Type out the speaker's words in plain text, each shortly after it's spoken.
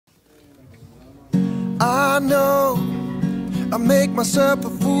I know I make myself a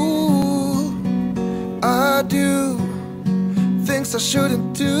fool. I do things I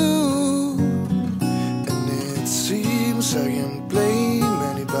shouldn't do, and it seems I can't blame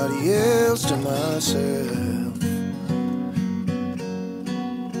anybody else to myself.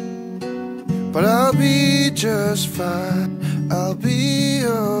 But I'll be just fine, I'll be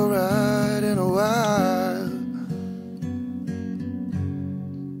alright in a while.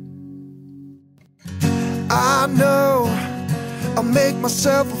 I know I'll make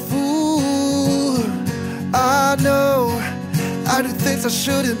myself a fool. I know I do things I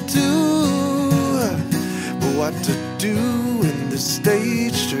shouldn't do, but what to do in this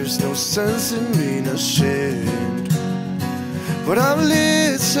stage, there's no sense in being ashamed. But I'm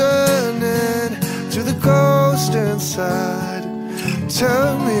listening to the ghost inside,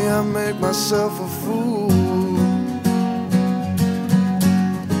 tell me I make myself a fool.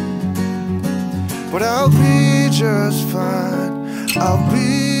 But I'll be just fine, I'll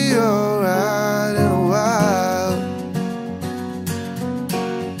be alright in a while.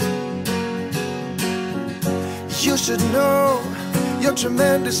 You should know you're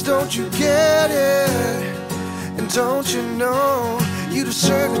tremendous, don't you get it? And don't you know you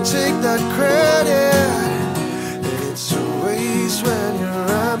deserve to take that credit? And it's a waste when you're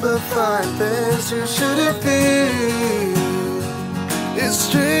amplifying things you shouldn't feel. It's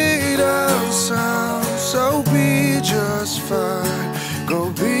straight out sound, so be just fine, go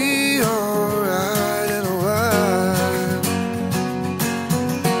be alright in a while.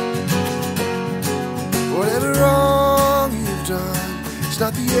 Whatever wrong you've done, it's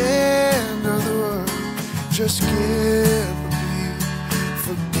not the end of the world. Just give a beat,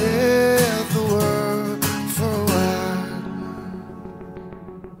 forget the world for a while.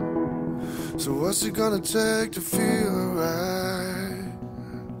 So what's it gonna take to feel alright?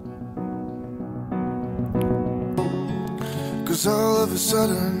 'Cause all of a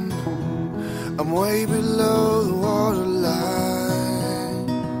sudden I'm way below the waterline.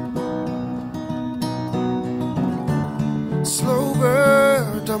 Slow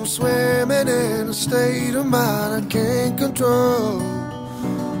bird, I'm swimming in a state of mind I can't control.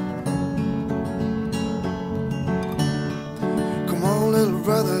 Come on, little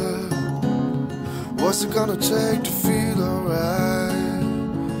brother, what's it gonna take to feel alright?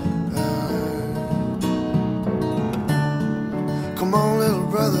 Come on, little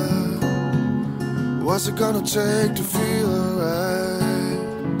brother, what's it gonna take to feel alright?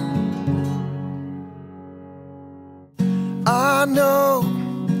 I know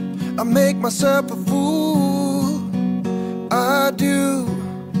I make myself a fool. I do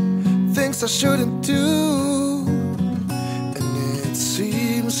things I shouldn't do, and it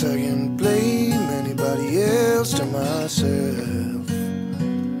seems I can't blame anybody else to myself.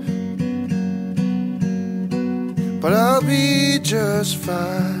 But I'll be just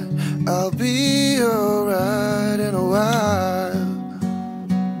fine, I'll be alright in a while.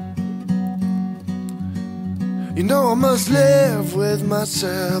 You know I must live with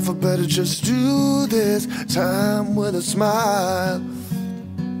myself, I better just do this time with a smile.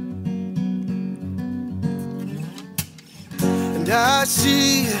 And I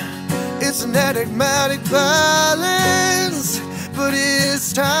see it's an enigmatic balance, but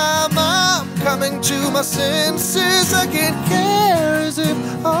it's time I'm coming to my senses. I can't care as if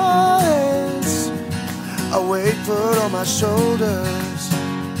all else a weight put on my shoulders,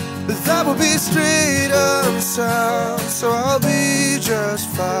 that will be straight up sound. So I'll be just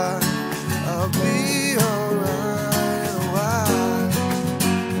fine, I'll be alright in a while.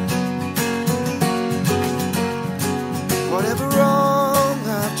 Whatever wrong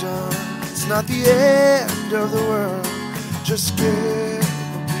I've done, it's not the end of the world. Just give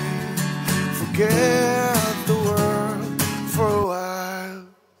a beat, forget